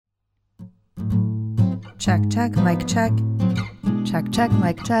Check, check, mic check. Check, check,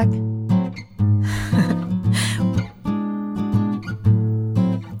 mic check.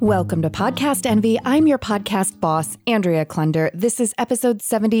 Welcome to Podcast Envy. I'm your podcast boss, Andrea Klender. This is episode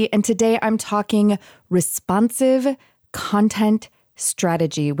 70, and today I'm talking responsive content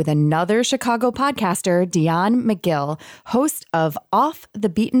strategy with another Chicago podcaster, Dion McGill, host of Off the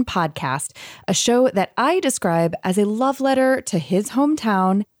Beaten Podcast, a show that I describe as a love letter to his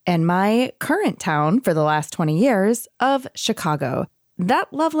hometown and my current town for the last 20 years of Chicago.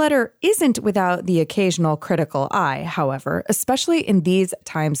 That love letter isn't without the occasional critical eye, however, especially in these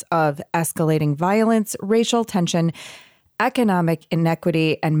times of escalating violence, racial tension, economic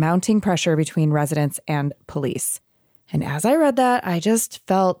inequity, and mounting pressure between residents and police. And as I read that, I just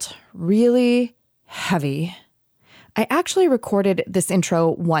felt really heavy. I actually recorded this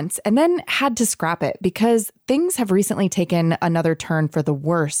intro once and then had to scrap it because things have recently taken another turn for the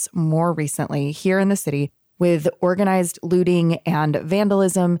worse more recently here in the city with organized looting and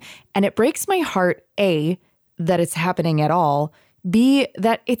vandalism. And it breaks my heart, A, that it's happening at all, B,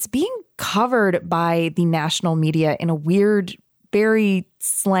 that it's being covered by the national media in a weird, very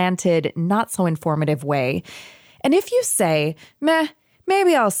slanted, not so informative way. And if you say, meh,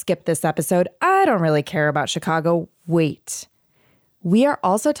 maybe I'll skip this episode, I don't really care about Chicago, wait. We are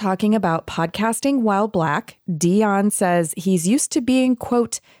also talking about podcasting while Black. Dion says he's used to being,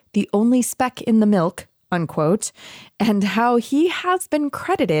 quote, the only speck in the milk, unquote, and how he has been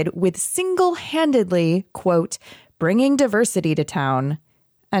credited with single-handedly, quote, bringing diversity to town,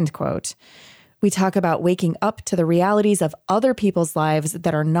 end quote. We talk about waking up to the realities of other people's lives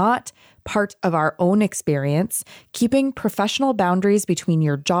that are not part of our own experience, keeping professional boundaries between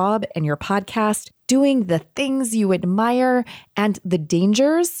your job and your podcast, doing the things you admire, and the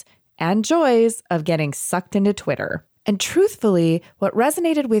dangers and joys of getting sucked into Twitter. And truthfully, what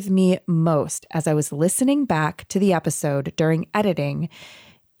resonated with me most as I was listening back to the episode during editing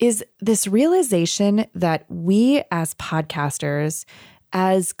is this realization that we as podcasters,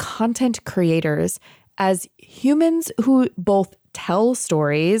 as content creators, as humans who both tell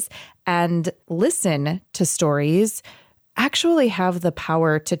stories and listen to stories, actually have the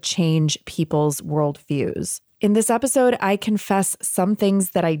power to change people's worldviews. In this episode, I confess some things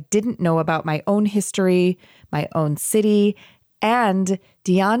that I didn't know about my own history, my own city, and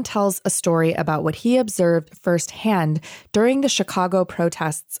Dion tells a story about what he observed firsthand during the Chicago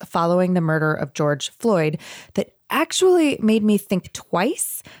protests following the murder of George Floyd that actually made me think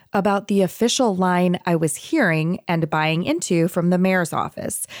twice about the official line I was hearing and buying into from the mayor's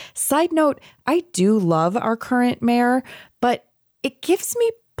office. Side note, I do love our current mayor, but it gives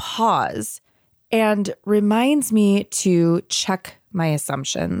me pause and reminds me to check my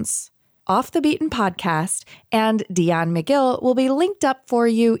assumptions. Off the Beaten Podcast and Dion McGill will be linked up for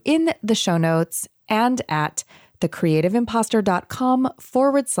you in the show notes and at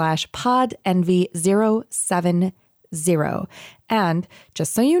thecreativeimposter.com/podenvy070. And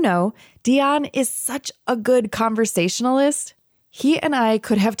just so you know, Dion is such a good conversationalist. He and I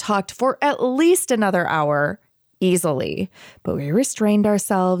could have talked for at least another hour easily, but we restrained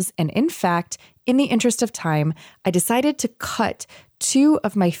ourselves. And in fact, in the interest of time, I decided to cut two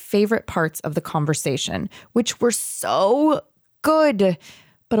of my favorite parts of the conversation, which were so good,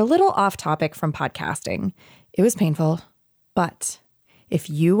 but a little off topic from podcasting. It was painful, but if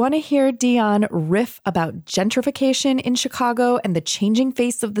you want to hear Dion riff about gentrification in Chicago and the changing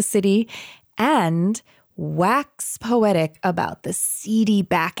face of the city, and wax poetic about the seedy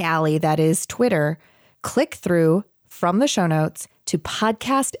back alley that is Twitter, click through from the show notes to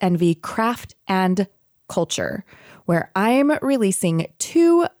Podcast Envy Craft and Culture, where I'm releasing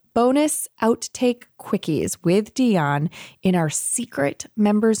 2 bonus outtake quickies with Dion in our secret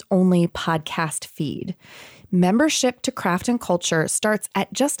members-only podcast feed. Membership to Craft and Culture starts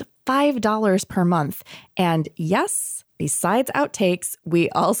at just $5 per month. And yes, besides outtakes, we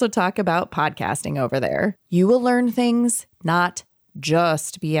also talk about podcasting over there. You will learn things, not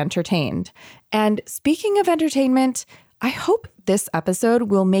just be entertained. And speaking of entertainment, I hope this episode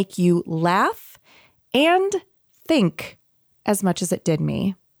will make you laugh and think as much as it did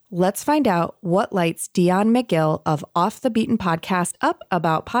me. Let's find out what lights Dion McGill of Off the Beaten Podcast up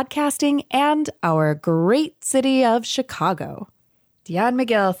about podcasting and our great city of Chicago. Dion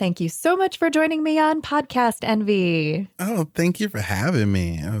McGill, thank you so much for joining me on Podcast Envy. Oh, thank you for having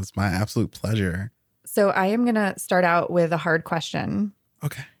me. It was my absolute pleasure. So I am going to start out with a hard question.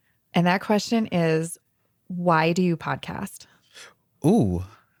 Okay. And that question is, why do you podcast? Ooh,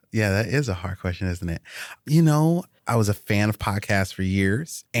 yeah, that is a hard question, isn't it? You know, I was a fan of podcasts for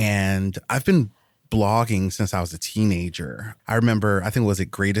years, and I've been blogging since I was a teenager. I remember, I think, was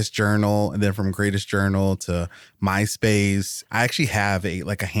it Greatest Journal? And then from Greatest Journal to MySpace. I actually have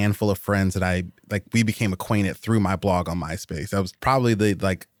a handful of friends that we became acquainted through my blog on MySpace. That was probably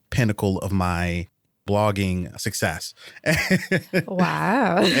the pinnacle of my blogging success.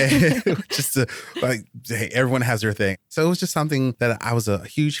 Wow. Just hey, everyone has their thing. So it was just something that I was a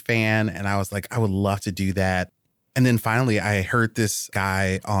huge fan, and I was like, I would love to do that. And then finally, I heard this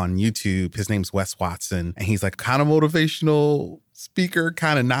guy on YouTube. His name's Wes Watson, and he's like kind of motivational speaker,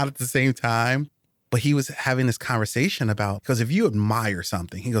 kind of not at the same time. But he was having this conversation about, because if you admire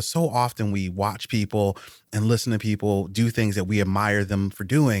something, he goes, so often we watch people and listen to people do things that we admire them for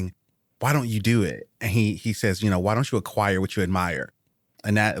doing. Why don't you do it? And he says, why don't you acquire what you admire?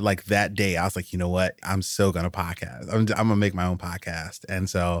 And that day, I was like, you know what? I'm so going to podcast. I'm going to make my own podcast. And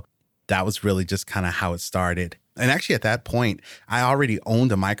so that was really just kind of how it started. And actually at that point, I already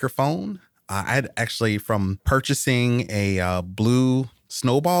owned a microphone. I had actually, from purchasing a blue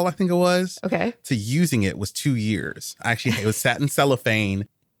Snowball, I think it was, okay, to using it was 2 years. Actually, it was sat in cellophane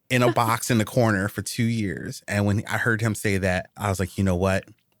in a box in the corner for 2 years. And when I heard him say that, I was like, you know what?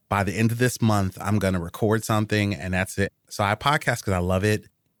 By the end of this month, I'm going to record something, and that's it. So I podcast because I love it.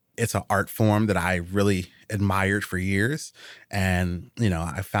 It's an art form that I really admired for years. And,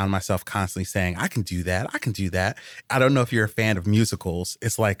 I found myself constantly saying, I can do that. I can do that. I don't know if you're a fan of musicals.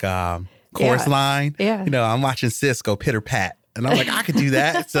 It's like chorus line. Yeah. I'm watching Sis go pitter pat. And I'm like, I could do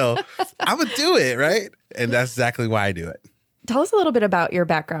that. So I would do it, right? And that's exactly why I do it. Tell us a little bit about your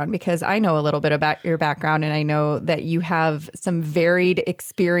background, because I know a little bit about your background, and I know that you have some varied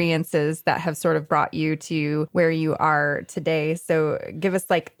experiences that have sort of brought you to where you are today. So give us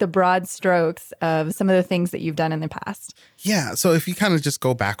the broad strokes of some of the things that you've done in the past. Yeah. So if you kind of just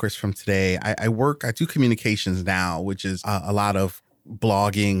go backwards from today, I do communications now, which is a lot of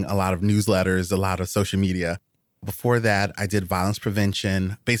blogging, a lot of newsletters, a lot of social media. Before that, I did violence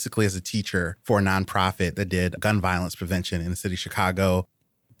prevention, basically as a teacher for a nonprofit that did gun violence prevention in the city of Chicago.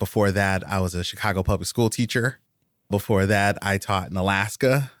 Before that, I was a Chicago public school teacher. Before that, I taught in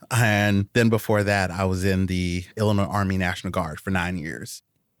Alaska. And then before that, I was in the Illinois Army National Guard for 9 years.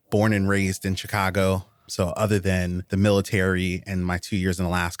 Born and raised in Chicago. So other than the military and my 2 years in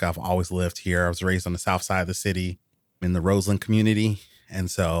Alaska, I've always lived here. I was raised on the south side of the city in the Roseland community.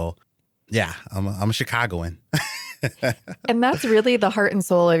 And so, yeah, I'm a Chicagoan. And that's really the heart and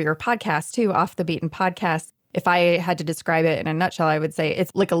soul of your podcast, too, Off the Beaten Podcast. If I had to describe it in a nutshell, I would say it's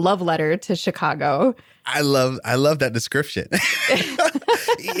like a love letter to Chicago. I love that description.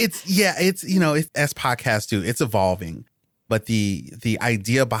 It's as podcasts do, it's evolving. But the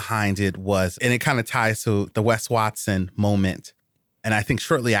idea behind it was, and it kind of ties to the Wes Watson moment. And I think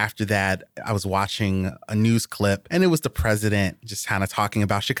shortly after that, I was watching a news clip, and it was the president just kind of talking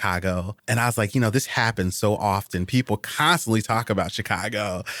about Chicago. And I was like, this happens so often. People constantly talk about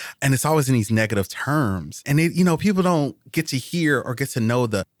Chicago, and it's always in these negative terms. And people don't get to hear or get to know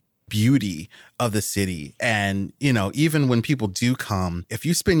the beauty of the city. And, even when people do come, if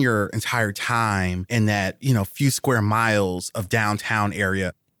you spend your entire time in that, few square miles of downtown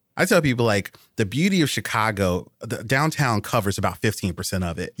area, I tell people the beauty of Chicago, the downtown covers about 15%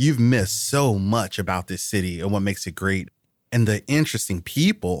 of it. You've missed so much about this city and what makes it great and the interesting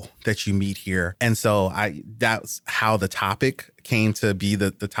people that you meet here. And so that's how the topic came to be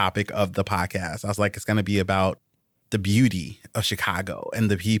the topic of the podcast. I was like, it's going to be about the beauty of Chicago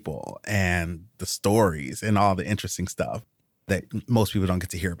and the people and the stories and all the interesting stuff that most people don't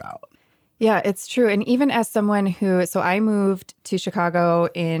get to hear about. Yeah, it's true. And even as someone so I moved to Chicago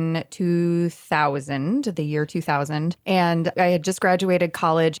in 2000, the year 2000, and I had just graduated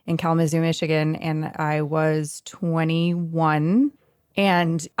college in Kalamazoo, Michigan, and I was 21.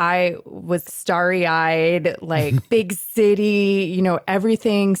 And I was starry-eyed, big city,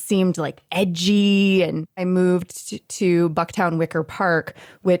 everything seemed edgy. And I moved to Bucktown Wicker Park,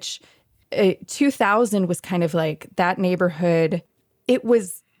 which 2000 was kind of that neighborhood. It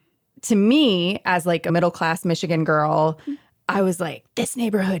was, to me, as a middle-class Michigan girl, I was like, this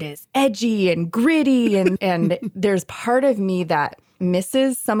neighborhood is edgy and gritty. And there's part of me that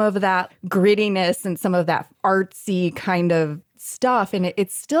misses some of that grittiness and some of that artsy kind of stuff. And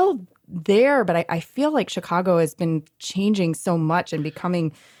it's still there, but I feel like Chicago has been changing so much and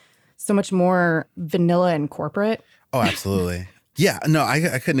becoming so much more vanilla and corporate. Oh, absolutely. Yeah, no,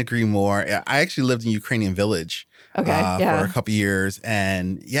 I couldn't agree more. I actually lived in Ukrainian Village for a couple years.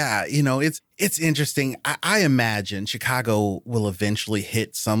 And yeah, it's interesting. I imagine Chicago will eventually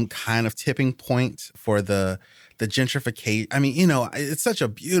hit some kind of tipping point for the gentrification. I mean, it's such a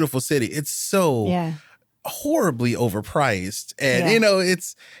beautiful city. It's so horribly overpriced. And, Yeah.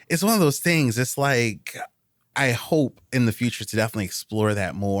 it's one of those things. It's like, I hope in the future to definitely explore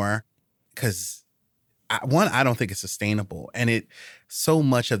that more because I don't think it's sustainable. And so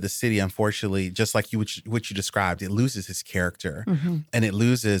much of the city, unfortunately, just like what you described, it loses its character and it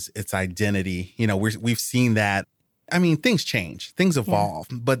loses its identity. We've seen that. I mean, things change, things evolve,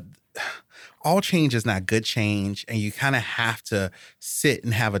 but all change is not good change. And you kind of have to sit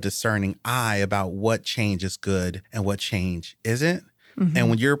and have a discerning eye about what change is good and what change isn't.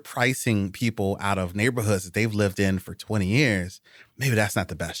 And when you're pricing people out of neighborhoods that they've lived in for 20 years, maybe that's not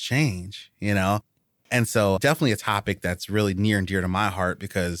the best change, And so definitely a topic that's really near and dear to my heart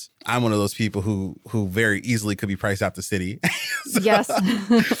because I'm one of those people who very easily could be priced out the city. Yes.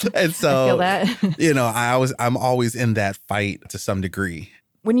 And so, I feel that. I'm always in that fight to some degree.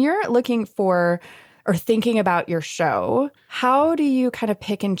 When you're looking for or thinking about your show, how do you kind of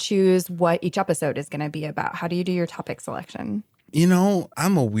pick and choose what each episode is going to be about? How do you do your topic selection?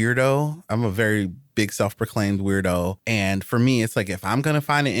 I'm a weirdo. I'm a very big self-proclaimed weirdo. And for me, it's like, if I'm going to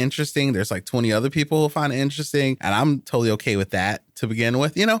find it interesting, there's like 20 other people who find it interesting. And I'm totally okay with that to begin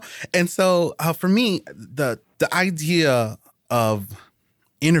with, And so for me, the idea of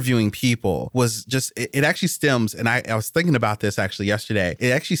interviewing people was just, it actually stems, and I was thinking about this actually yesterday. It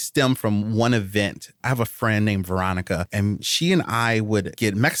actually stemmed from one event. I have a friend named Veronica, and she and I would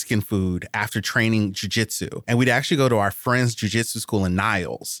get Mexican food after training jujitsu. And we'd actually go to our friend's jujitsu school in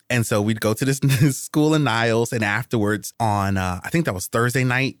Niles. And so we'd go to this school in Niles, and afterwards on, I think that was Thursday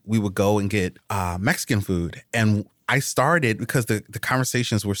night, we would go and get Mexican food. And I started, because the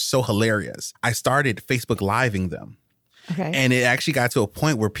conversations were so hilarious, I started Facebook Living them. Okay. And it actually got to a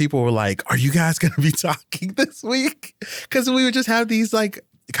point where people were like, are you guys going to be talking this week? Because we would just have these like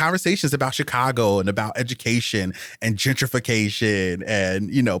conversations about Chicago and about education and gentrification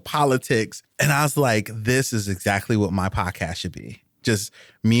and, politics. And I was like, this is exactly what my podcast should be. Just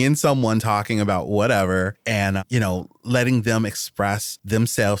me and someone talking about whatever and, letting them express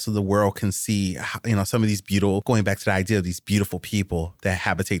themselves so the world can see, how, some of these going back to the idea of these beautiful people that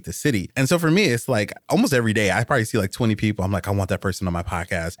habitate the city. And so for me, it's like almost every day, I probably see like 20 people. I'm like, I want that person on my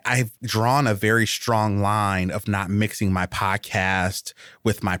podcast. I've drawn a very strong line of not mixing my podcast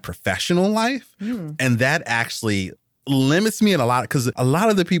with my professional life. And that actually limits me in a lot, because a lot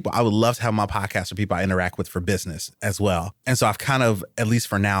of the people I would love to have on my podcast are people I interact with for business as well. And so I've kind of, at least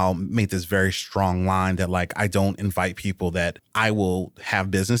for now, made this very strong line that like I don't invite people that I will have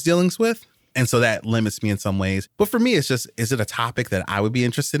business dealings with. And so that limits me in some ways. But for me, it's just, is it a topic that I would be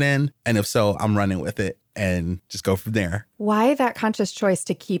interested in? And if so, I'm running with it and just go from there. Why that conscious choice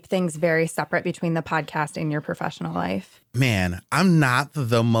to keep things very separate between the podcast and your professional life? Man, I'm not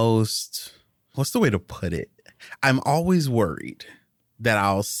the most, what's the way to put it? I'm always worried that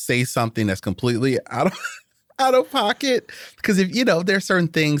I'll say something that's completely out of pocket. Because there's certain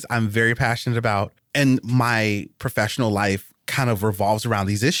things I'm very passionate about, and my professional life kind of revolves around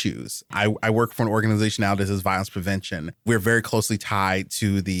these issues. I work for an organization now that does violence prevention. We're very closely tied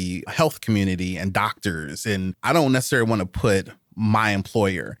to the health community and doctors. And I don't necessarily want to put my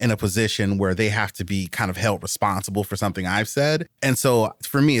employer in a position where they have to be kind of held responsible for something I've said. And so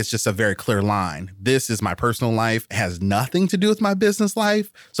for me, it's just a very clear line. This is my personal life. It has nothing to do with my business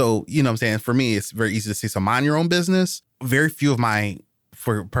life. So, what I'm saying? For me, it's very easy to say, so mind your own business. Very few of my,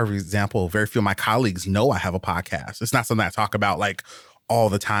 for a perfect example, very few of my colleagues know I have a podcast. It's not something I talk about like all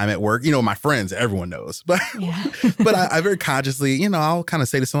the time at work. My friends, everyone knows. But but I very consciously, I'll kind of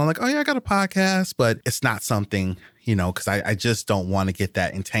say to someone like, oh yeah, I got a podcast, but it's not something, because I just don't want to get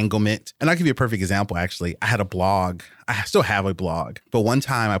that entanglement. And I'll give you a perfect example, actually. I had a blog. I still have a blog. But one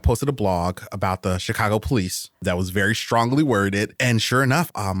time I posted a blog about the Chicago police that was very strongly worded. And sure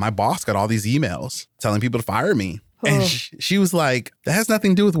enough, my boss got all these emails telling people to fire me. And she was like, that has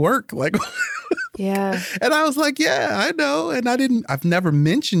nothing to do with work. Like, yeah. And I was like, yeah, I know. And I've never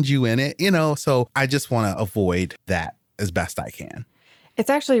mentioned you in it, so I just want to avoid that as best I can. It's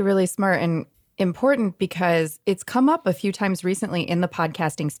actually really smart and important because it's come up a few times recently in the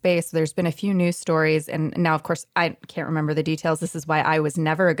podcasting space. There's been a few news stories. And now, of course, I can't remember the details. This is why I was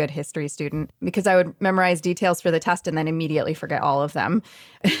never a good history student, because I would memorize details for the test and then immediately forget all of them.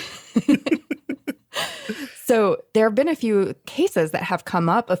 So there have been a few cases that have come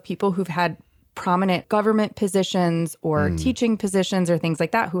up of people who've had prominent government positions or teaching positions or things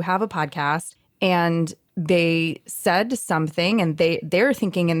like that who have a podcast, and they said something and they're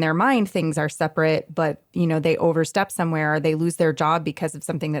thinking in their mind things are separate, but they overstep somewhere or they lose their job because of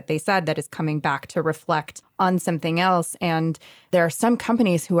something that they said that is coming back to reflect on something else. And there are some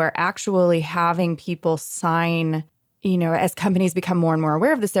companies who are actually having people sign as companies become more and more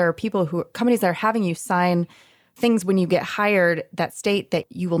aware of this, there are companies that are having you sign things when you get hired that state that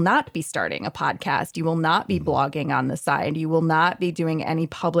you will not be starting a podcast, you will not be blogging on the side, you will not be doing any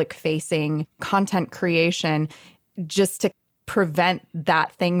public-facing content creation, just to prevent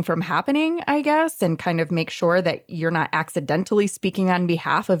that thing from happening, I guess, and kind of make sure that you're not accidentally speaking on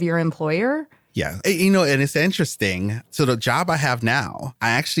behalf of your employer. Yeah. And it's interesting. So the job I have now,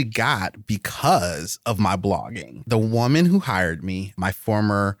 I actually got because of my blogging. The woman who hired me, my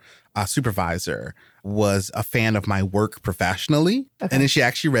former supervisor, was a fan of my work professionally. Okay. And then she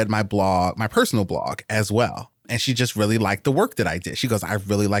actually read my blog, my personal blog as well. And she just really liked the work that I did. She goes, I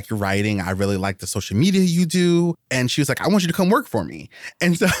really like your writing. I really like the social media you do. And she was like, I want you to come work for me.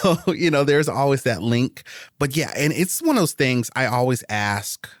 And so, there's always that link. But yeah, and it's one of those things I always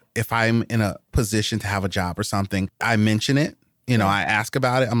ask if I'm in a position to have a job or something. I mention it. I ask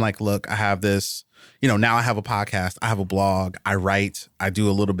about it. I'm like, look, I have this, now I have a podcast, I have a blog, I write, I do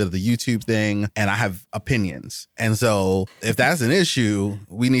a little bit of the YouTube thing, and I have opinions. And so if that's an issue,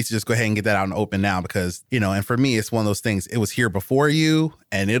 we need to just go ahead and get that out in the open now because, and for me, it's one of those things, it was here before you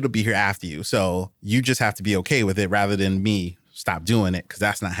and it'll be here after you. So you just have to be okay with it rather than me stop doing it because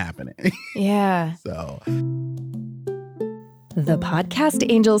that's not happening. Yeah. So the podcast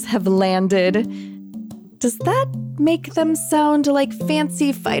angels have landed. Does that make them sound like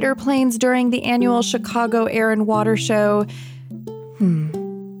fancy fighter planes during the annual Chicago Air and Water Show?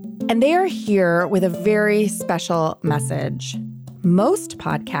 And they are here with a very special message. Most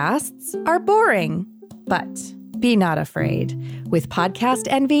podcasts are boring, but be not afraid. With Podcast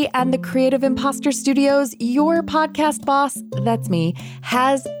Envy and the Creative Imposter Studios, your podcast boss, that's me,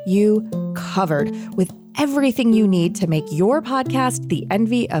 has you covered with everything you need to make your podcast the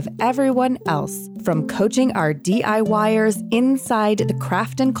envy of everyone else. From coaching our DIYers inside the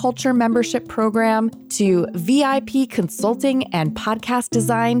Craft and Culture membership program to VIP consulting and podcast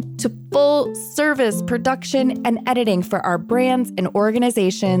design to full service production and editing for our brands and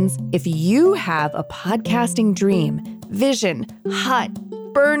organizations. If you have a podcasting dream, vision, hot,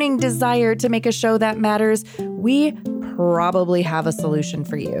 burning desire to make a show that matters, we probably have a solution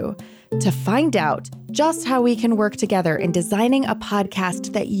for you. To find out just how we can work together in designing a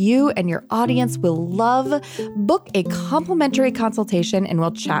podcast that you and your audience will love, book a complimentary consultation and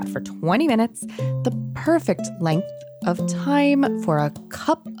we'll chat for 20 minutes, the perfect length of time for a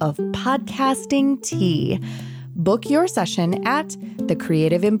cup of podcasting tea. Book your session at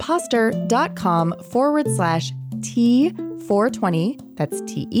thecreativeimposter.com/T420. That's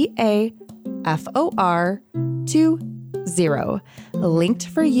TEAFOR20. Linked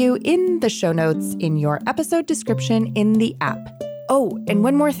for you in the show notes in your episode description in the app. Oh, and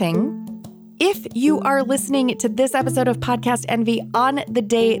one more thing. If you are listening to this episode of Podcast Envy on the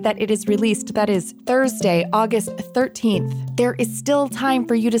day that it is released, that is Thursday, August 13th, there is still time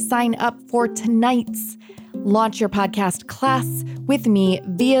for you to sign up for tonight's Launch Your Podcast class with me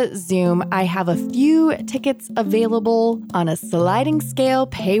via Zoom. I have a few tickets available on a sliding scale,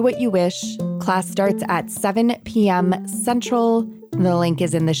 pay what you wish. Class starts at 7 p.m. Central. The link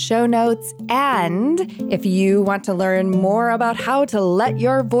is in the show notes. And if you want to learn more about how to let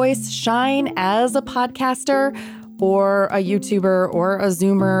your voice shine as a podcaster or a YouTuber or a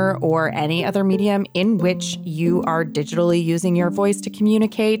Zoomer or any other medium in which you are digitally using your voice to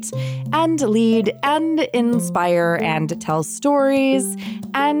communicate and lead and inspire and tell stories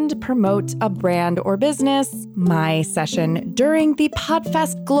and promote a brand or business, my session during the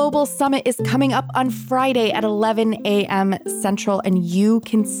PodFest Global Summit is coming up on Friday at 11 a.m. Central, and you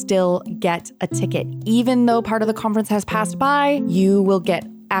can still get a ticket. Even though part of the conference has passed by, you will get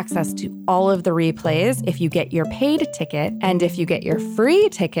access to all of the replays if you get your paid ticket. And if you get your free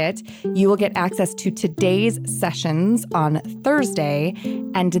ticket, you will get access to today's sessions on Thursday.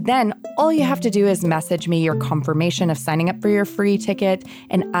 And then all you have to do is message me your confirmation of signing up for your free ticket,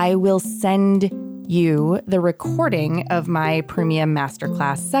 and I will send you the recording of my premium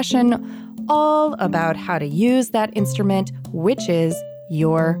masterclass session all about how to use that instrument, which is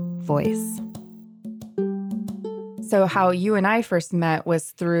your voice. So how you and I first met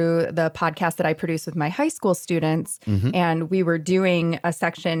was through the podcast that I produced with my high school students. Mm-hmm. And we were doing a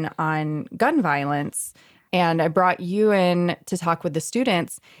section on gun violence. And I brought you in to talk with the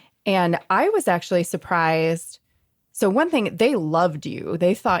students. And I was actually surprised. So one thing, they loved you.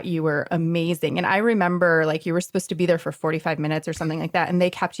 They thought you were amazing. And I remember you were supposed to be there for 45 minutes or something like that. And they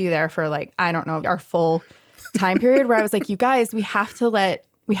kept you there for I don't know, our full time period, where I was like, you guys, we have to let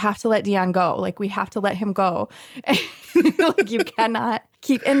Dion go. We have to let him go. You cannot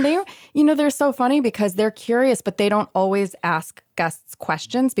keep. And they're so funny because they're curious, but they don't always ask guests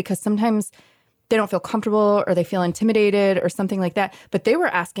questions because sometimes they don't feel comfortable or they feel intimidated or something like that. But they were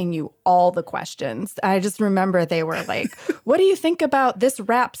asking you all the questions. I just remember they were like, what do you think about this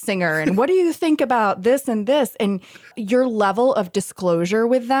rap singer? And what do you think about this and this? And your level of disclosure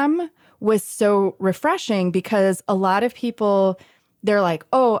with them was so refreshing, because a lot of people, they're like,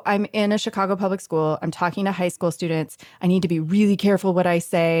 oh, I'm in a Chicago public school. I'm talking to high school students. I need to be really careful what I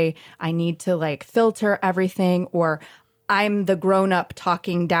say. I need to like filter everything. Or I'm the grown up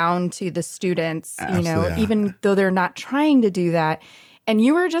talking down to the students, even though they're not trying to do that. And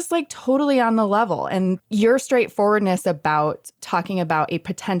you were just like totally on the level. And your straightforwardness about talking about a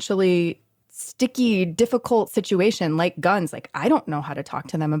potentially sticky, difficult situation like guns. Like, I don't know how to talk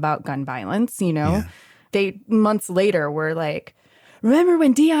to them about gun violence, Yeah. They months later were like, remember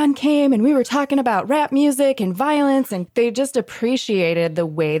when Dion came and we were talking about rap music and violence? And they just appreciated the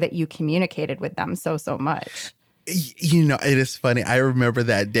way that you communicated with them so much. It is funny. I remember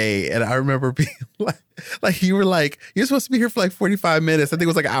that day, and I remember being like you were like, you're supposed to be here for like 45 minutes. I think it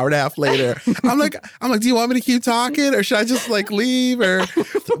was like an hour and a half later. I'm like, do you want me to keep talking, or should I just like leave?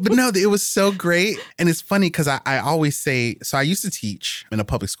 But no, it was so great. And it's funny because I always say, so I used to teach in a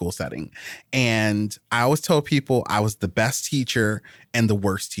public school setting, and I always told people I was the best teacher and the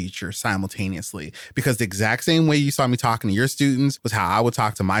worst teacher simultaneously, because the exact same way you saw me talking to your students was how I would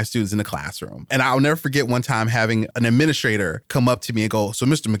talk to my students in the classroom. And I'll never forget one time having an administrator come up to me and go, so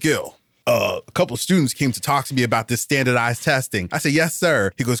Mr. McGill, a couple of students came to talk to me about this standardized testing. I said, yes,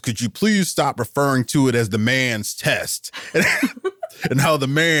 sir. He goes, could you please stop referring to it as the man's test? And how the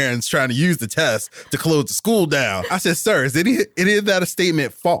man's trying to use the test to close the school down. I said, sir, is any of that a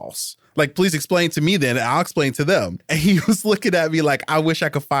statement false? Like, please explain to me then, and I'll explain to them. And he was looking at me like, I wish I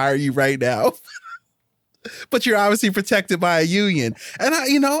could fire you right now. But you're obviously protected by a union.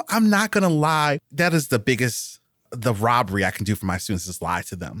 And I'm not going to lie. That is the robbery I can do for my students is lie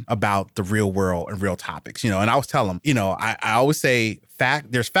to them about the real world and real topics, and I always tell them, I always say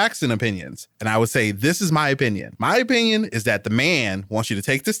there's facts and opinions. And I would say, this is my opinion. My opinion is that the man wants you to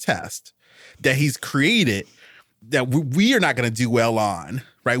take this test that he's created that we are not going to do well on,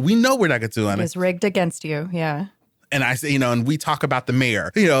 right? We know we're not going to do on it. It's rigged against you. Yeah. And I say, and we talk about the mayor,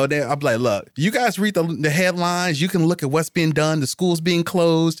 I'm like, look, you guys read the headlines. You can look at what's being done. The school's being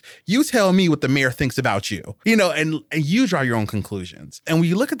closed. You tell me what the mayor thinks about you, and you draw your own conclusions. And when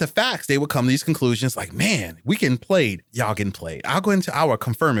you look at the facts, they would come to these conclusions like, man, we getting played. Y'all getting played. I will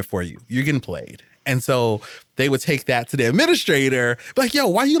confirm it for you. You're getting played. And so they would take that to the administrator, like, yo,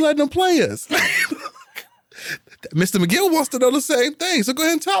 why you letting them play us? Mr. McGill wants to know the same thing. So go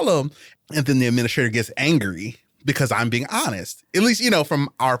ahead and tell him. And then the administrator gets angry because I'm being honest, at least, from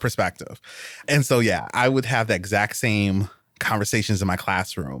our perspective. And so, yeah, I would have the exact same conversations in my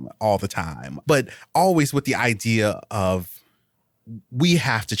classroom all the time, but always with the idea of we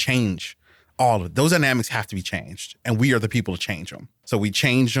have to change all of those dynamics have to be changed, and we are the people to change them. So we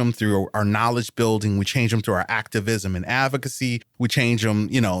change them through our knowledge building. We change them through our activism and advocacy. We change them,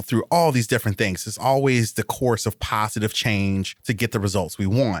 through all these different things. It's always the course of positive change to get the results we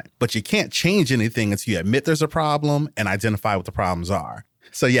want. But you can't change anything until you admit there's a problem and identify what the problems are.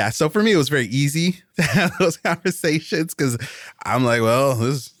 So, yeah. So for me, it was very easy to have those conversations because I'm like, well,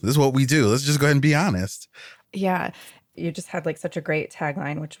 this is what we do. Let's just go ahead and be honest. Yeah. You just had like such a great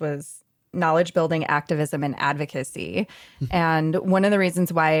tagline, which was knowledge building, activism, and advocacy. And one of the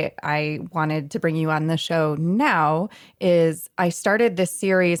reasons why I wanted to bring you on the show now is I started this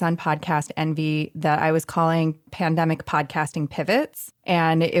series on Podcast Envy that I was calling Pandemic Podcasting Pivots.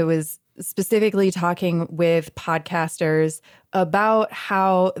 And it was specifically talking with podcasters about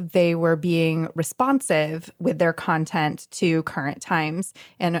how they were being responsive with their content to current times.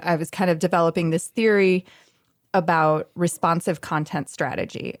 And I was kind of developing this theory about responsive content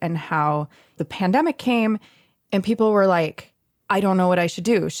strategy and how the pandemic came and people were like, I don't know what I should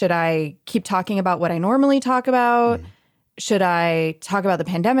do. Should I keep talking about what I normally talk about? Should I talk about the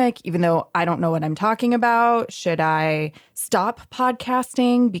pandemic, even though I don't know what I'm talking about? Should I stop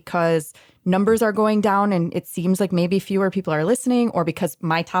podcasting because numbers are going down and it seems like maybe fewer people are listening, or because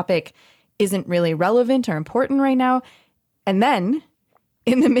my topic isn't really relevant or important right now? And then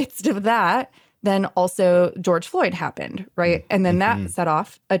in the midst of that, then also George Floyd happened, right? And then that set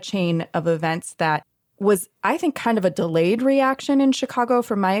off a chain of events that was, I think, kind of a delayed reaction in Chicago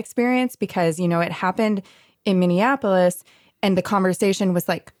from my experience, because, it happened in Minneapolis and the conversation was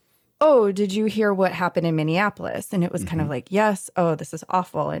like, oh, did you hear what happened in Minneapolis? And it was kind of like, yes, oh, this is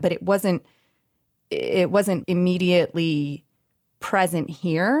awful. But it wasn't immediately present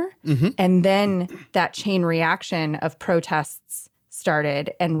here. And then that chain reaction of protests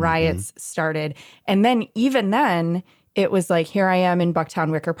started and riots started. And then even then, it was like, here I am in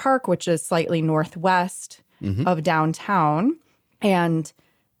Bucktown Wicker Park, which is slightly northwest of downtown. And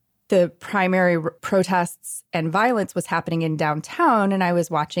the primary protests and violence was happening in downtown. And I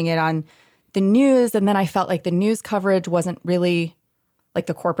was watching it on the news. And then I felt like the news coverage wasn't really like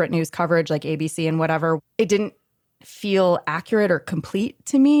the corporate news coverage, like ABC and whatever. It didn't feel accurate or complete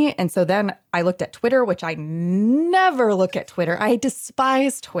to me. And so then I looked at Twitter, which I never look at Twitter. I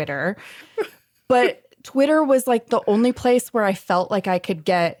despise Twitter. But Twitter was like the only place where I felt like I could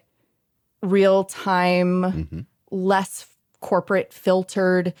get real time, less corporate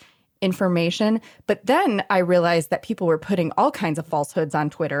filtered information. But then I realized that people were putting all kinds of falsehoods on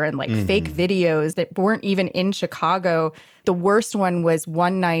Twitter and like fake videos that weren't even in Chicago. The worst one was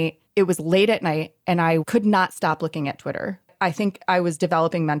one night, it was late at night, and I could not stop looking at Twitter. I think I was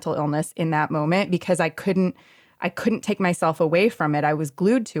developing mental illness in that moment because I couldn't take myself away from it. I was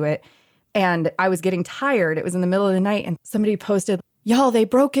glued to it. And I was getting tired. It was in the middle of the night, and somebody posted, y'all, they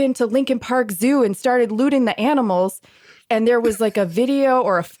broke into Lincoln Park Zoo and started looting the animals. And there was like a video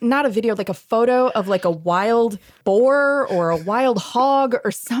or not a video, like a photo of like a wild boar or a wild hog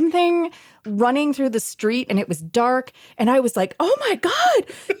or something running through the street, and it was dark. And I was like, oh my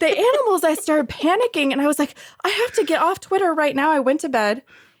God, the animals. I started panicking, and I was like, I have to get off Twitter right now. I went to bed,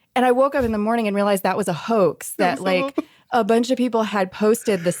 and I woke up in the morning and realized that was a hoax, that like a bunch of people had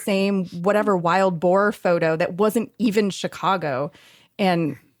posted the same whatever wild boar photo that wasn't even Chicago.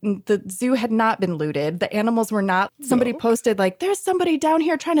 And the zoo had not been looted. The animals were not. Somebody posted like, there's somebody down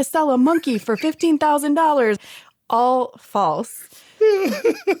here trying to sell a monkey for $15,000. All false.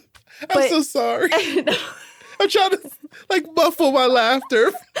 I'm so sorry. I'm trying to like muffle my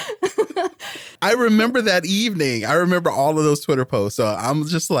laughter. I remember that evening. I remember all of those Twitter posts. So I'm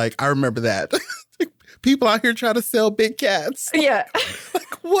just like, I remember that. People out here trying to sell big cats. Yeah.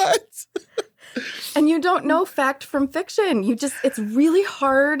 Like, what? And you don't know fact from fiction. It's really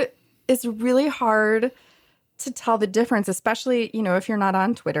hard. It's really hard to tell the difference, especially, if you're not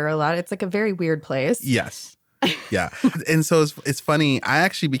on Twitter a lot. It's like a very weird place. Yes. Yeah. And so it's funny. I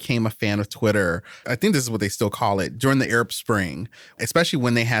actually became a fan of Twitter. I think this is what they still call it during the Arab Spring, especially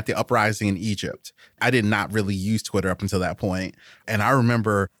when they had the uprising in Egypt. I did not really use Twitter up until that point. And I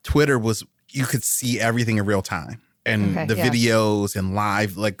remember Twitter was, you could see everything in real time. And videos and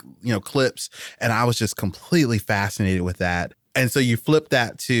live, clips. And I was just completely fascinated with that. And so you flip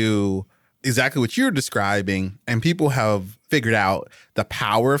that to exactly what you're describing. And people have figured out the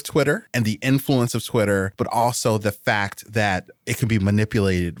power of Twitter and the influence of Twitter, but also the fact that it can be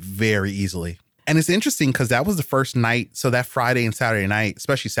manipulated very easily. And it's interesting because that was the first night. So that Friday and Saturday night,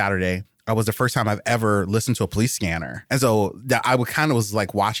 especially Saturday, was the first time I've ever listened to a police scanner. And so that I was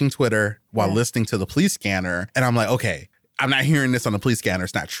like watching Twitter while listening to the police scanner. And I'm like, okay, I'm not hearing this on the police scanner.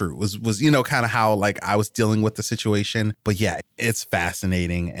 It's not true. It was kind of how like I was dealing with the situation. But yeah, it's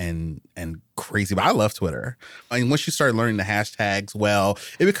fascinating and crazy. But I love Twitter. I mean, once you start learning the hashtags,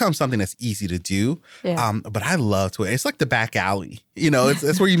 it becomes something that's easy to do. Yeah. But I love Twitter. It's like the back alley.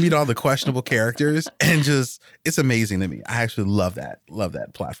 It's where you meet all the questionable characters, and it's amazing to me. I actually love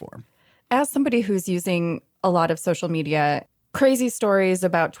that platform. As somebody who's using a lot of social media, crazy stories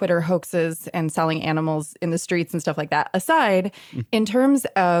about Twitter hoaxes and selling animals in the streets and stuff like that aside, in terms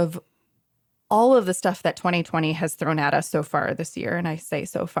of all of the stuff that 2020 has thrown at us so far this year, and I say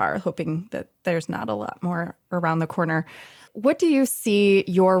so far, hoping that there's not a lot more around the corner, what do you see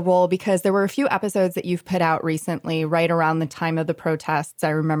your role? Because there were a few episodes that you've put out recently, right around the time of the protests.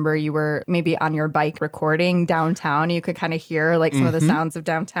 I remember you were maybe on your bike recording downtown. You could kind of hear like some of the sounds of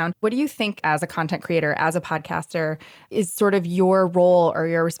downtown. What do you think as a content creator, as a podcaster, is sort of your role or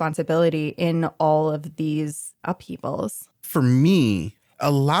your responsibility in all of these upheavals? For me,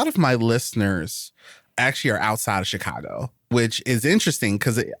 a lot of my listeners actually are outside of Chicago, which is interesting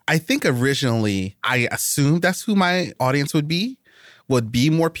because I think originally I assumed that's who my audience would be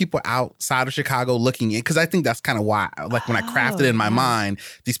more people outside of Chicago looking in, because I think that's kind of why, like when I crafted it in my mind,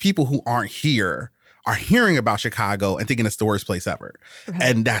 these people who aren't here are hearing about Chicago and thinking it's the worst place ever. Okay.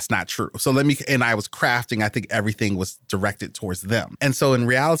 And that's not true. So I was crafting, I think everything was directed towards them. And so in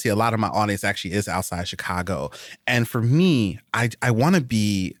reality, a lot of my audience actually is outside Chicago. And for me, I want to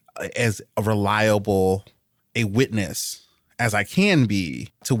be as a reliable a witness as I can be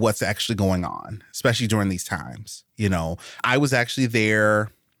to what's actually going on, especially during these times. I was actually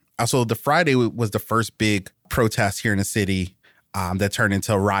there. Also, the Friday was the first big protest here in the city that turned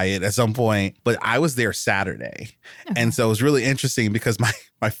into a riot at some point. But I was there Saturday. Okay. And so it was really interesting because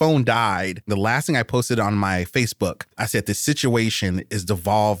my phone died. The last thing I posted on my Facebook, I said, this situation is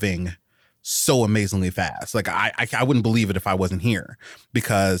devolving so amazingly fast. Like I wouldn't believe it if I wasn't here,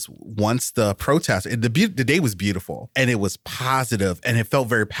 because once the protest, the day was beautiful and it was positive and it felt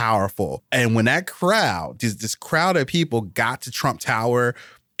very powerful. And when that crowd, this crowd of people got to Trump Tower,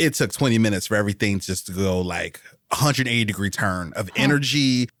 it took 20 minutes for everything just to go like 180-degree turn of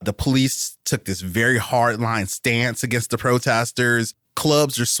energy. The police took this very hardline stance against the protesters.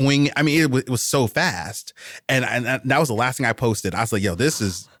 Clubs are swinging. I mean, it was so fast. And that was the last thing I posted. I was like, yo, this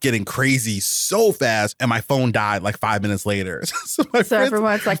is getting crazy so fast. And my phone died like 5 minutes later. So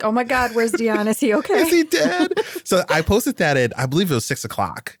everyone's like, oh my God, where's Dion? Is he okay? Is he dead? So I posted that at, I believe it was 6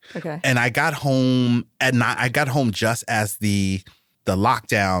 o'clock. Okay. And I got home at 9. I got home just as the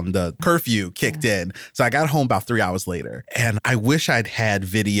lockdown, the curfew kicked in. So I got home about 3 hours later. And I wish I'd had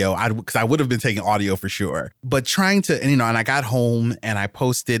video, because I would have been taking audio for sure. But trying to, and I got home and I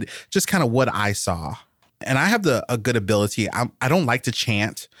posted just kind of what I saw. And I have a good ability. I don't like to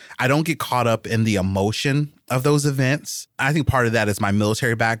chant. I don't get caught up in the emotion of those events. I think part of that is my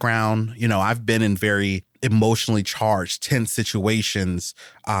military background. I've been in very emotionally charged, tense situations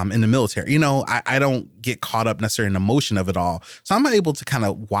in the military. I don't get caught up necessarily in the emotion of it all. So I'm able to kind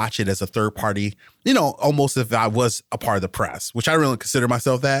of watch it as a third party, almost if I was a part of the press, which I don't really consider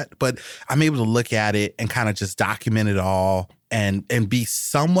myself that. But I'm able to look at it and kind of just document it all and be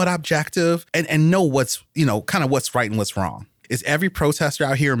somewhat objective and know what's, kind of what's right and what's wrong. Is every protester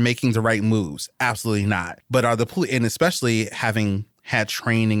out here making the right moves? Absolutely not. But are the police, and especially having had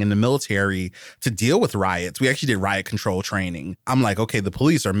training in the military to deal with riots. We actually did riot control training. I'm like, okay, the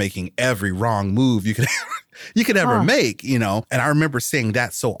police are making every wrong move you could ever make, And I remember saying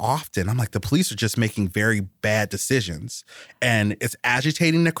that so often. I'm like, the police are just making very bad decisions, and it's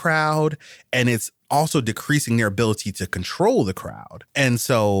agitating the crowd, and it's also decreasing their ability to control the crowd. And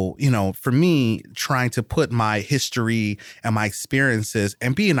so, for me, trying to put my history and my experiences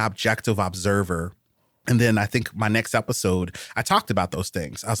and be an objective observer. And then I think my next episode, I talked about those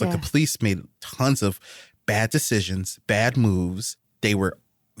things. I was like, the police made tons of bad decisions, bad moves. They were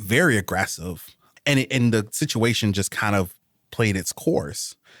very aggressive. And the situation just kind of played its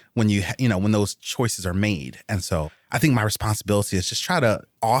course when when those choices are made. And so I think my responsibility is just try to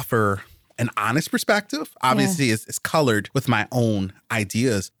offer an honest perspective. Obviously, it's colored with my own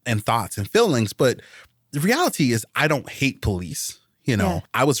ideas and thoughts and feelings. But the reality is I don't hate police.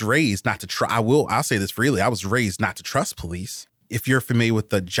 I was raised not to trust. I'll say this freely. I was raised not to trust police. If you're familiar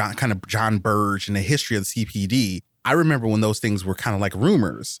with the John Burge and the history of the CPD, I remember when those things were kind of like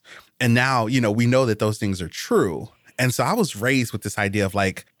rumors. And now, we know that those things are true. And so I was raised with this idea of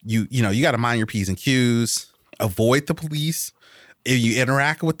like, you got to mind your P's and Q's, avoid the police. If you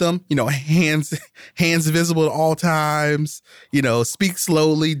interact with them, hands visible at all times, speak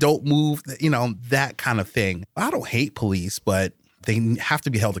slowly, don't move, that kind of thing. I don't hate police, but they have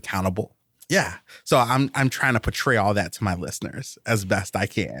to be held accountable. Yeah. So I'm trying to portray all that to my listeners as best I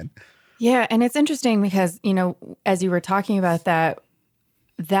can. Yeah. And it's interesting because, as you were talking about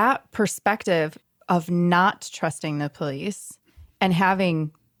that perspective of not trusting the police and having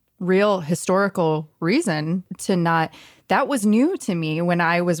real historical reason to not, that was new to me when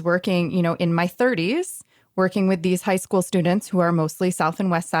I was working, in my 30s, working with these high school students who are mostly South and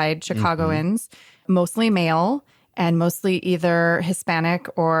West Side Chicagoans, mostly male and mostly either Hispanic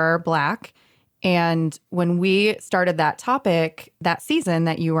or Black. And when we started that topic, that season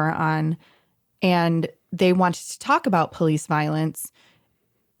that you were on, and they wanted to talk about police violence,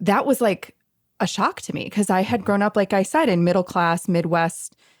 that was like a shock to me because I had grown up, like I said, in middle class,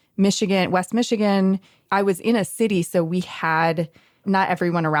 Midwest, Michigan, West Michigan. I was in a city, so we had, not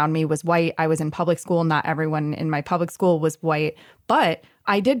everyone around me was white. I was in public school. Not everyone in my public school was white. But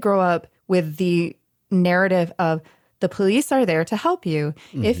I did grow up with the narrative of the police are there to help you.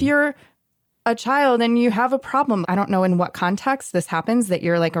 If you're a child and you have a problem, I don't know in what context this happens, that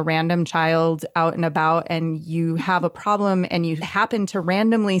you're like a random child out and about and you have a problem and you happen to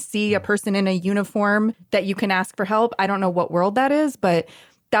randomly see a person in a uniform that you can ask for help. I don't know what world that is, but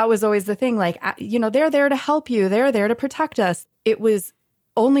that was always the thing. Like, they're there to help you. They're there to protect us. It was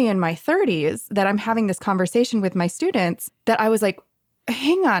only in my 30s that I'm having this conversation with my students that I was like,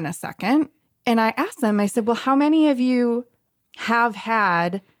 hang on a second. And I asked them, I said, well, how many of you have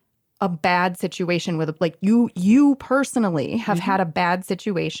had a bad situation with, like, you personally have had a bad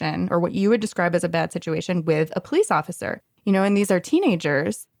situation or what you would describe as a bad situation with a police officer, and these are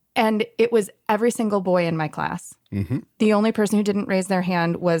teenagers. And it was every single boy in my class. The only person who didn't raise their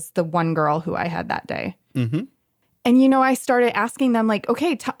hand was the one girl who I had that day. And, I started asking them like,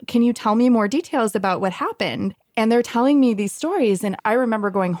 okay, can you tell me more details about what happened? And they're telling me these stories. And I remember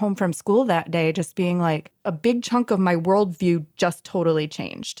going home from school that day just being like, a big chunk of my worldview just totally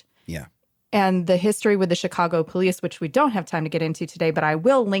changed. Yeah. and the history with the Chicago police, which we don't have time to get into today, but I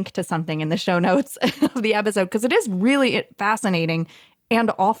will link to something in the show notes of the episode because it is really fascinating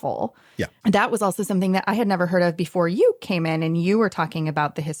and awful. Yeah. That was also something that I had never heard of before you came in and you were talking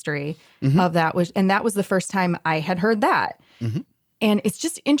about the history of that. And that was the first time I had heard that. And it's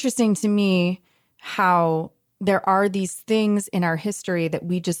just interesting to me how there are these things in our history that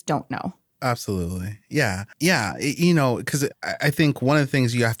we just don't know. Absolutely. Yeah. Yeah. Because I think one of the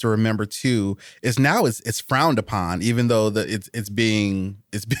things you have to remember, too, is now it's frowned upon, even though it's being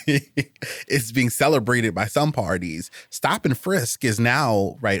celebrated by some parties. Stop and frisk is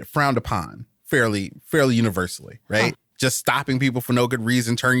now, right, frowned upon fairly universally. Right. Just stopping people for no good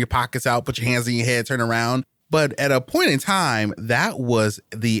reason, turn your pockets out, put your hands in your head, turn around. But at a point in time, that was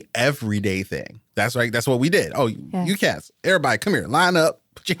the everyday thing. That's right. That's what we did. Oh, you cats, everybody come here, line up.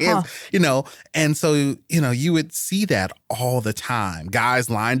 Put your hands, and so, you would see that all the time. Guys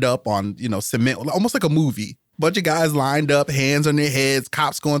lined up on, cement, almost like a movie. Bunch of guys lined up, hands on their heads,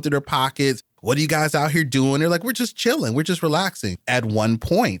 cops going through their pockets. What are you guys out here doing? They're like, we're just chilling. We're just relaxing. At one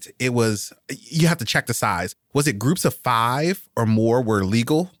point, it was, you have to check the size. Was it groups of 5 or more were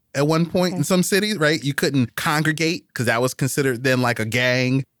legal at one point in some cities, right? You couldn't congregate because that was considered then like a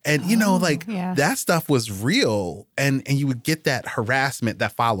gang. And, that stuff was real. And you would get that harassment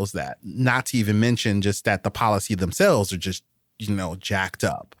that follows that. Not to even mention just that the policy themselves are just, jacked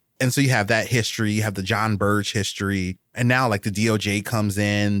up. And so you have that history. You have the John Burge history. And now like the DOJ comes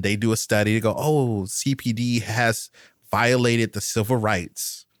in, they do a study. They go, oh, CPD has violated the civil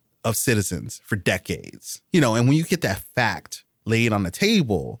rights of citizens for decades. And when you get that fact laid on the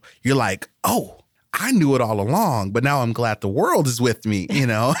table, you're like, oh, I knew it all along, but now I'm glad the world is with me,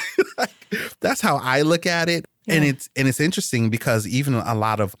 That's how I look at it. Yeah. And it's interesting because even a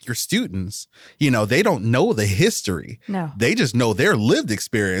lot of your students, they don't know the history. No. They just know their lived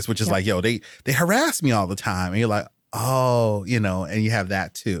experience, which is like, they harass me all the time. And you're like, oh, and you have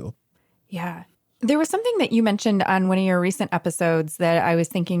that too. Yeah. There was something that you mentioned on one of your recent episodes that I was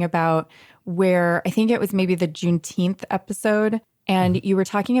thinking about where I think it was maybe the Juneteenth episode. And you were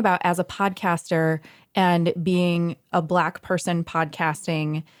talking about as a podcaster and being a Black person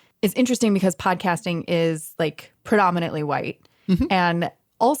podcasting is interesting because podcasting is like predominantly white. And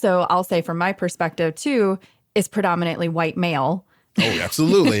also, I'll say from my perspective too, is predominantly white male. Oh,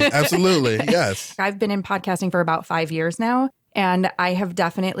 absolutely. Absolutely. Yes. I've been in podcasting for about 5 years now. And I have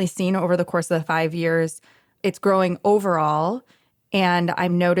definitely seen over the course of the 5 years, it's growing overall. And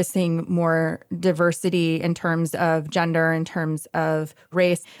I'm noticing more diversity in terms of gender, in terms of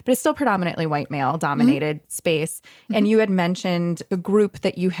race, but it's still predominantly white male dominated space. And you had mentioned a group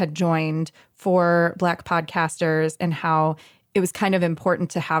that you had joined for Black podcasters and how it was kind of important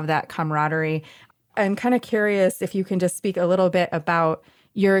to have that camaraderie. I'm kind of curious if you can just speak a little bit about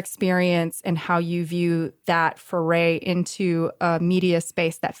your experience and how you view that foray into a media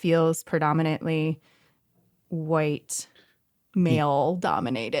space that feels predominantly white male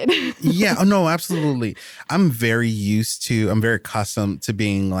dominated. Yeah, no, absolutely. I'm very accustomed to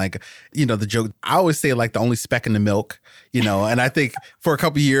being like, the joke. I always say like the only speck in the milk, and I think for a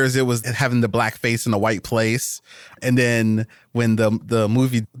couple of years it was having the black face in a white place. And then when the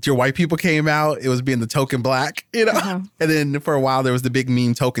movie Dear White People came out, it was being the token black, And then for a while there was the big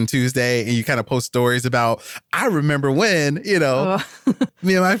meme Token Tuesday, and you kind of post stories about, I remember when,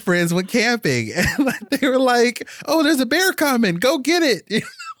 me and my friends went camping and they were like, oh, there's a bear coming, go get it.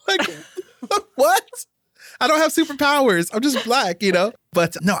 Like, what? I don't have superpowers. I'm just Black,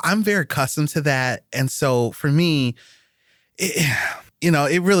 But no, I'm very accustomed to that. And so for me,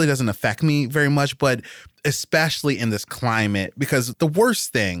 it really doesn't affect me very much, but especially in this climate, because the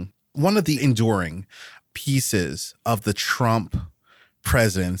worst thing, one of the enduring pieces of the Trump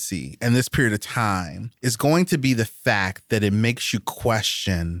presidency and this period of time is going to be the fact that it makes you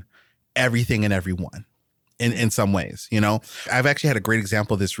question everything and everyone. In some ways, I've actually had a great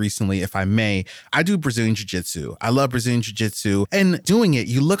example of this recently, if I may. I do Brazilian Jiu-Jitsu. I love Brazilian Jiu-Jitsu. And doing it,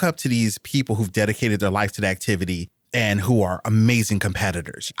 you look up to these people who've dedicated their life to the activity and who are amazing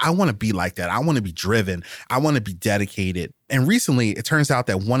competitors. I want to be like that. I want to be driven. I want to be dedicated. And recently, it turns out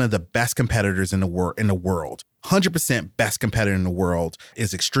that one of the best competitors in the world, 100% best competitor in the world,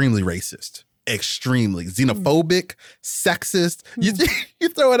 is extremely racist. Extremely xenophobic, sexist. You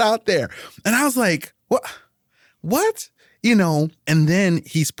throw it out there. And I was like, what? And then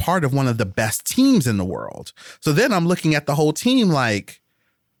he's part of one of the best teams in the world. So then I'm looking at the whole team like,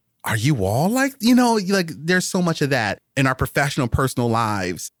 are you all like, like there's so much of that in our professional, personal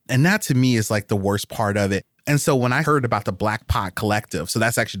lives. And that to me is like the worst part of it. And so when I heard about the Black Pod Collective, so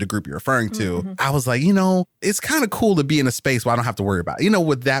that's actually the group you're referring to, Mm-hmm. I was like, it's kind of cool to be in a space where I don't have to worry about it.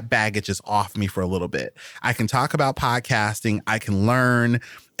 With that baggage is off me for a little bit. I can talk about podcasting. I can learn.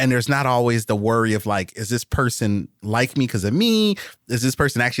 And there's not always the worry of like, is this person like me because of me? Is this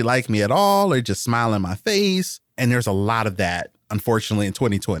person actually like me at all? Or just smile in my face? And there's a lot of that, unfortunately, in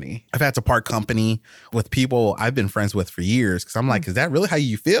 2020. I've had to part company with people I've been friends with for years because I'm like, is that really how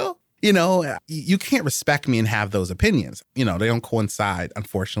you feel? You can't respect me and have those opinions. They don't coincide,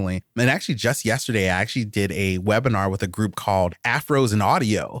 unfortunately. And actually, just yesterday, I actually did a webinar with a group called Afros in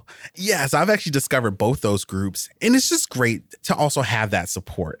Audio. Yes, I've actually discovered both those groups. And it's just great to also have that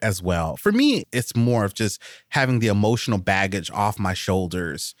support as well. For me, it's more of just having the emotional baggage off my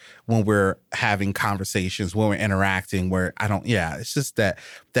shoulders when we're having conversations, when we're interacting, where it's just that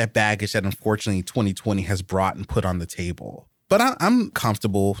baggage that unfortunately 2020 has brought and put on the table. But I'm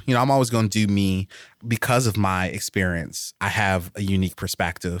comfortable. I'm always going to do me because of my experience. I have a unique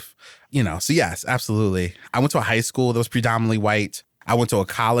perspective, So yes, absolutely. I went to a high school that was predominantly white. I went to a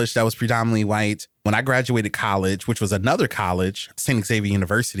college that was predominantly white. When I graduated college, which was another college, St. Xavier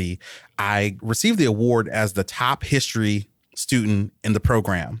University, I received the award as the top history student in the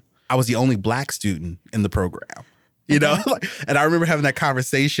program. I was the only Black student in the program. And I remember having that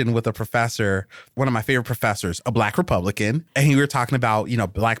conversation with a professor, one of my favorite professors, a Black Republican. And we were talking about,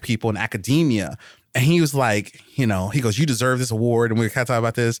 Black people in academia. And he was like, he goes, you deserve this award. And we were kind of talking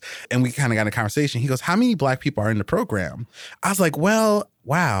about this. And we kind of got in a conversation. He goes, how many Black people are in the program? I was like, well,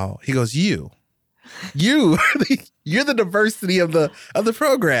 wow. He goes, you're the diversity of the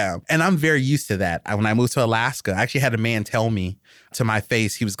program. And I'm very used to that. When I moved to Alaska, I actually had a man tell me to my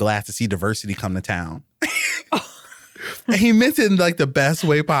face he was glad to see diversity come to town. And he meant it in like the best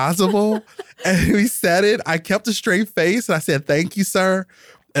way possible. And he said it. I kept a straight face and I said, thank you, sir.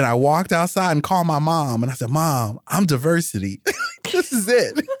 And I walked outside and called my mom. And I said, Mom, I'm diversity. This is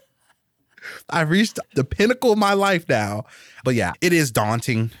it. I've reached the pinnacle of my life now. But yeah, it is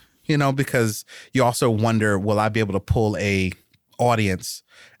daunting, because you also wonder, will I be able to pull a audience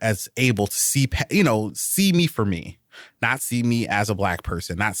as able to see me for me? Not see me as a Black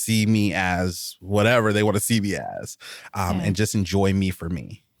person, not see me as whatever they want to see me as, and just enjoy me for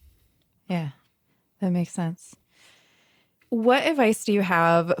me. Yeah, that makes sense. What advice do you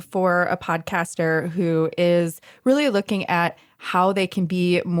have for a podcaster who is really looking at how they can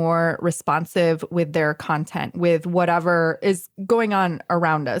be more responsive with their content, with whatever is going on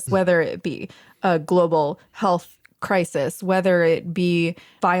around us, whether it be a global health crisis, whether it be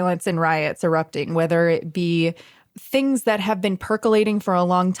violence and riots erupting, whether it be things that have been percolating for a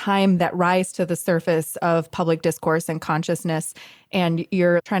long time that rise to the surface of public discourse and consciousness, and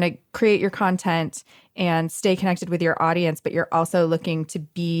you're trying to create your content and stay connected with your audience, but you're also looking to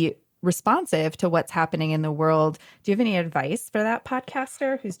be responsive to what's happening in the world. Do you have any advice for that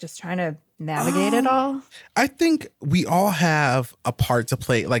podcaster who's just trying to navigate it all? I think we all have a part to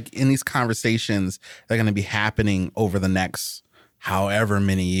play, like in these conversations that are going to be happening over the next however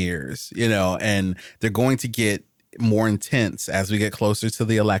many years, and they're going to get more intense as we get closer to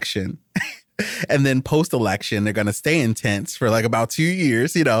the election. And then post-election, they're going to stay intense for like about 2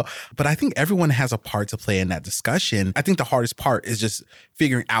 years, But I think everyone has a part to play in that discussion. I think the hardest part is just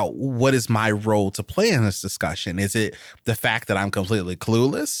figuring out what is my role to play in this discussion. Is it the fact that I'm completely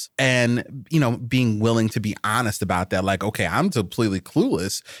clueless and, being willing to be honest about that? Like, okay, I'm completely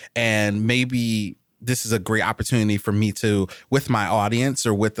clueless and maybe this is a great opportunity for me to, with my audience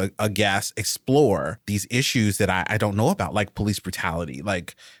or with a guest, explore these issues that I don't know about, like police brutality,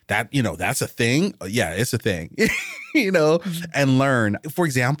 like that, that's a thing. Yeah, it's a thing, and learn. For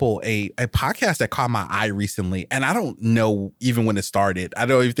example, a podcast that caught my eye recently, and I don't know even when it started. I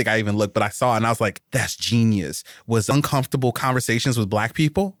don't even think I even looked, but I saw it and I was like, that's genius. Was Uncomfortable Conversations with Black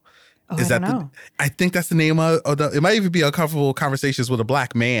People. Is that I think that's the name of it might even be Uncomfortable Conversations with a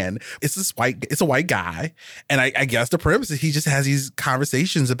Black Man. It's a white guy. And I guess the premise is he just has these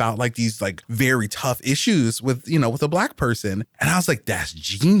conversations about like these like very tough issues with a Black person. And I was like, that's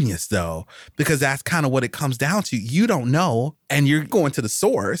genius though, because that's kind of what it comes down to. You don't know. And you're going to the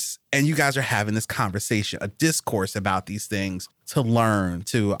source and you guys are having this conversation, a discourse about these things to learn,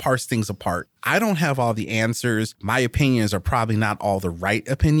 to parse things apart. I don't have all the answers. My opinions are probably not all the right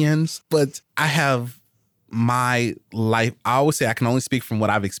opinions, but I have my life. I always say I can only speak from what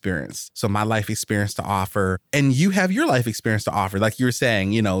I've experienced. So my life experience to offer, and you have your life experience to offer. Like you were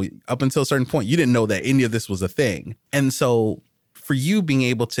saying, up until a certain point, you didn't know that any of this was a thing. And so for you being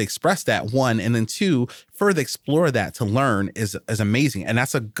able to express that, one, and then two, further explore that to learn is amazing. And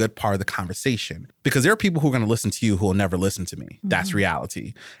that's a good part of the conversation, because there are people who are going to listen to you who will never listen to me. Mm-hmm. That's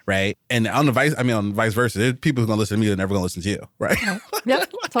reality, right? And on the vice versa, there are people who are going to listen to me who are never going to listen to you, right?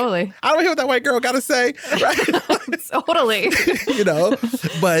 Yep, totally. I don't hear what that white girl got to say, right? Totally.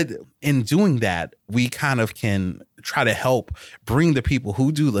 But in doing that, we kind of can try to help bring the people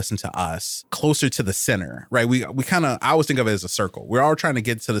who do listen to us closer to the center, right? We kind of, I always think of it as a circle. We're all trying to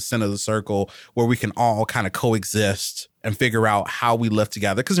get to the center of the circle where we can all kind of coexist and figure out how we live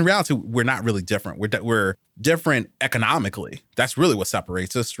together. Because in reality, we're not really different. We're different economically. That's really what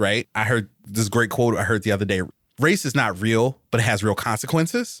separates us, right? I heard this great quote I heard the other day. Race is not real, but it has real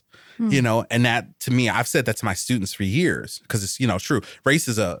consequences, and that, to me, I've said that to my students for years, because it's, true. Race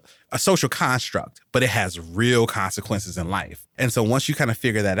is a social construct, but it has real consequences in life. And so once you kind of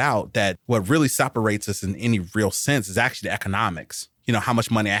figure that out, that what really separates us in any real sense is actually the economics. How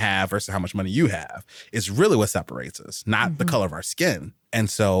much money I have versus how much money you have is really what separates us, not the color of our skin. And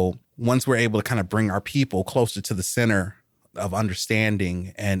so once we're able to kind of bring our people closer to the center of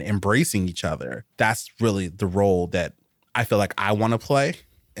understanding and embracing each other, that's really the role that I feel like I want to play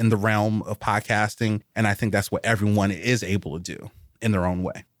in the realm of podcasting. And I think that's what everyone is able to do in their own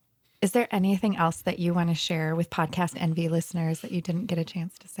way. Is there anything else that you want to share with Podcast Envy listeners that you didn't get a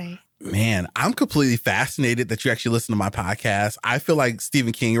chance to say? Man, I'm completely fascinated that you actually listen to my podcast. I feel like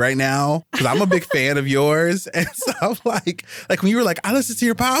Stephen King right now, because I'm a big fan of yours. And so I'm like when you were like, I listened to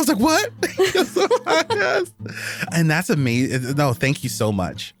your podcast, I was like, what? And that's amazing. No, thank you so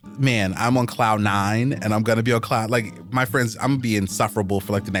much. Man, I'm on cloud 9 and I'm going to be on cloud. Like my friends, I'm going to be insufferable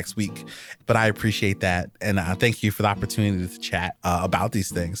for like the next week. But I appreciate that. And thank you for the opportunity to chat about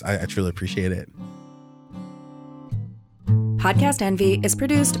these things. I truly appreciate it. Podcast Envy is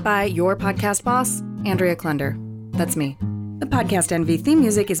produced by your podcast boss, Andrea Klunder. That's me. The Podcast Envy theme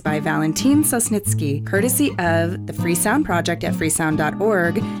music is by Valentin Sosnitsky, courtesy of the Free Sound Project at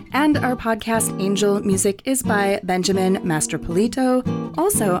freesound.org, and our podcast Angel music is by Benjamin Mastropolito,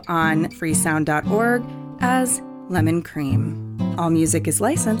 also on freesound.org as Lemon Cream. All music is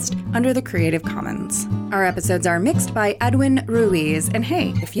licensed under the Creative Commons. Our episodes are mixed by Edwin Ruiz, and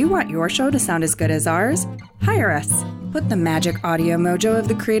hey, if you want your show to sound as good as ours, hire us. Put the magic audio mojo of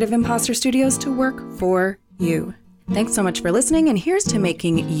the Creative Imposter Studios to work for you. Thanks so much for listening, and here's to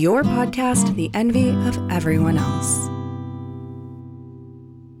making your podcast the envy of everyone else.